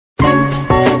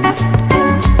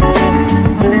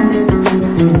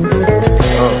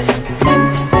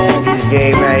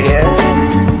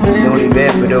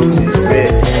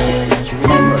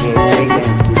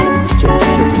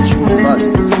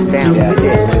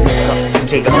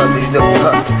take a hustle, the noble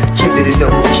hustler. Killer, the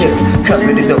noble killer.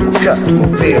 Customer, the noble customer.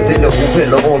 Real, the noble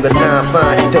villa on the line.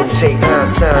 Find it, don't take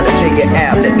Einstein to figure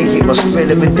out. Let me get my skrill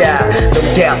of a die. No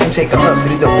doubt, don't take a hustle,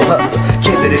 the noble hustler.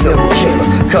 Killer, the noble killer.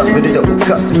 Customer, the noble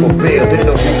customer. Real, the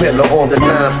noble villa on the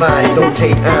line. Find it, don't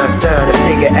take Einstein to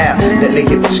figure out. Let me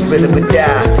get my skrill of a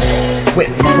die. Went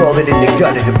from crawling in the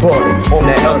gutter to balling. On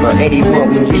that other,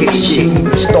 anyone who kick shit,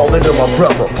 even stalling on my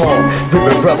brother. Palm,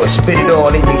 ripping rubber, spit it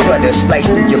all in your gutter. Slice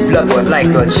through your blood, but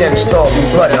like a gem star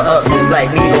through butter. Husbands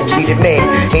like me don't see the man.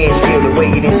 Hands still the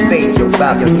way it is fake. Yo,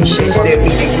 Bob, this shit still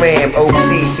need a gram. OC,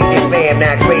 see the fam,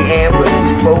 not great hand with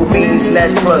 4 beans,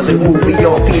 less plus a movie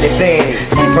on Peter Pan.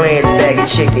 Some friends, bag of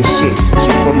chicken shit.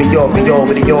 Shoot from New York, we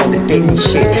already on the dick and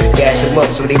shit. Gas them up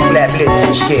so they flap lips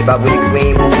and shit. By with the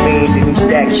green, blue beans and them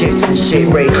stack chips and shit.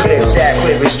 Ray clips out,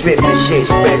 clipping, stripping shit.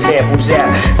 Spread samples out,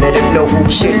 let them know who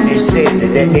shit this is.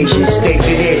 And that nation state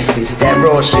it is. This that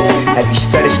raw shit. Have you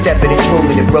started stepping and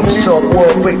drooling? The ropes talk war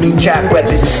quickly, cock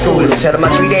weapons and schooling. Tell them I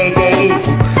treat everything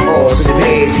equal. All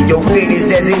civilians, and your fit is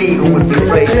Desert Eagle. If you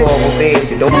play ball with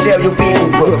bands, and don't tell your people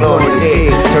put on his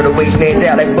head. Turn the wastelands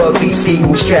out like Bugsy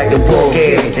Seagulls, track the ball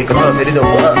gas. Take a hustle, the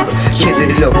noble hustler. Killer,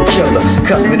 the noble killer.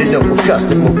 Customer, the noble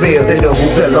customer. Real, the noble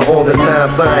villa on the line.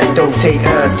 Find it, don't take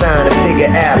Einstein to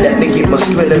figure out. Let me get my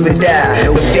skrill of a die.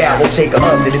 No doubt, won't take a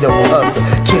hustle, the noble hustler.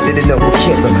 Killer, the noble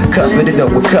killer. Customer, the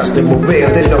noble customer.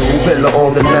 Real, the noble villa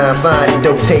on the line. Find it,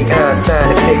 don't take Einstein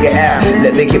to figure out.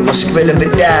 Let me get my skrill of a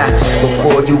die.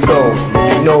 Before you go,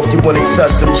 you know if you wanna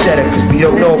touch some cheddar, cause we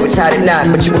don't know if it's hot or not,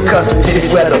 but you accustomed to this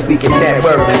weather. We can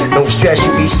network, don't stress,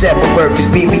 you be set for work. Cause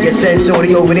baby, your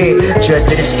sensori over there, dressed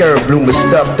in a skirt, bloomer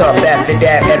stuffed up. After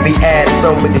that, every ad,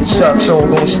 some with the chucks on,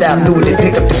 gon' stop losing,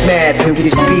 pick up the mad, look at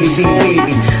this PC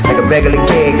baby. Like a regular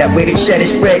gig, that way they shed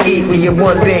it spread equally in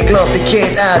one big lump. The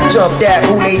kid's eyes jumped out,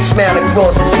 Kool-Aid smile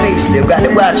across his face. Still got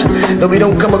to watch him, though we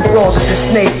don't come across as the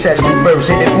snake testing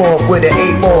first. Hit it more with an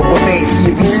 8-ball with bait.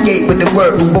 See if you skate with the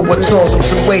word, but what toss him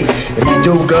some weight. If you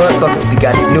do good, fuck it, we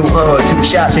got the new hood. 2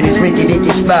 shots in this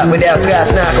rinky-dinky spot without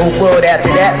cops, not gon' forward.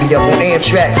 After that, we up on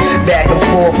Amtrak, back and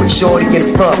forth with shorty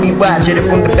in front. Me watching it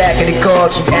from the back of the car.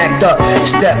 She act up,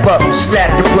 step up and slap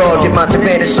the broad. Get my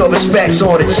Tyrannosaurus Rex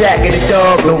on the jack of the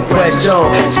dog, no question.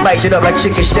 Spice it up like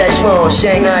chicken Szechuan.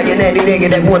 Shanghai and any nigga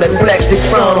that wanna flex the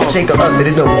throne. Take a hustler,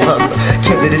 the noble hustler.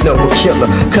 Killer, the noble killer.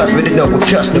 Customer, the noble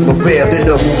customer. Real, the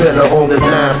noble villa on the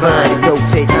line. Find it, don't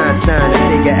take Einstein to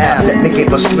figure out. Let me get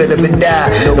my skrill of a die.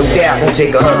 No doubt, won't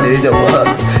take a hustler, the noble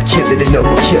hustler. Killer, the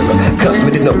noble killer.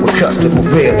 Customer, the noble customer.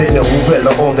 Real, the noble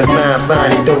villa on the line.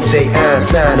 Find it, don't take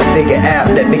Einstein to figure out.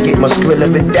 Let me get my skrill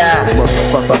of a die.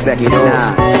 Motherfucker, back it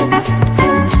on.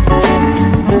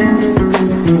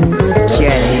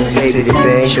 To the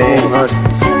bang, true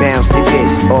hustlers, bounce to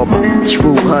this. All my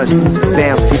true hustlers,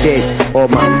 bounce to this. All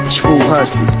my true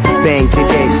hustlers, bang to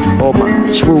this. All my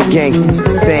true gangsters,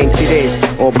 bang to this.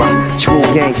 All my true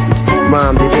gangsters,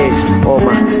 rhyme to this. All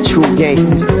my true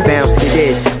gangsters, bounce to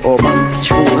this. All my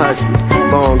true hustlers,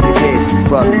 bong to this.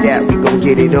 Fuck that, we gon'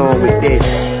 get it on with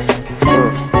this.